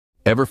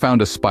Ever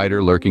found a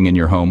spider lurking in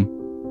your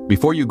home?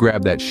 Before you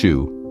grab that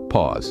shoe,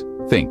 pause,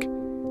 think.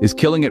 Is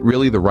killing it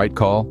really the right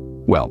call?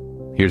 Well,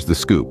 here's the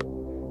scoop.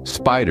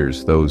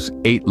 Spiders, those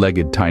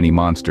 8-legged tiny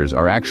monsters,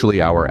 are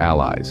actually our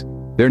allies.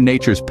 They're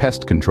nature's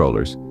pest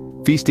controllers,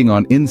 feasting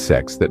on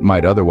insects that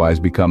might otherwise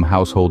become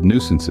household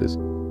nuisances.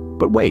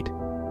 But wait,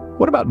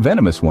 what about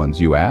venomous ones,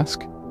 you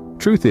ask?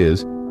 Truth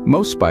is,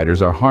 most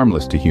spiders are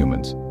harmless to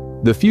humans.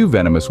 The few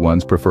venomous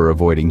ones prefer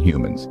avoiding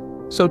humans.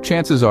 So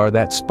chances are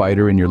that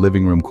spider in your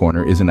living room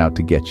corner isn't out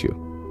to get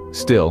you.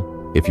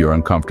 Still, if you're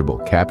uncomfortable,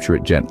 capture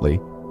it gently,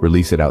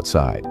 release it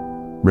outside.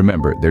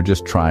 Remember, they're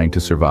just trying to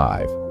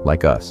survive,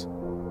 like us.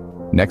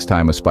 Next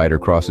time a spider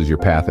crosses your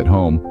path at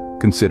home,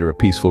 consider a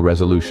peaceful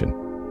resolution.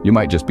 You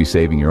might just be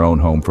saving your own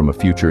home from a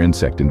future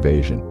insect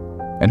invasion.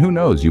 And who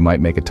knows, you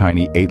might make a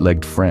tiny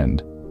 8-legged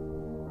friend.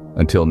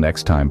 Until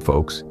next time,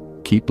 folks,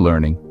 keep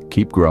learning,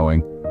 keep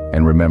growing,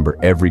 and remember,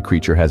 every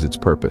creature has its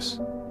purpose.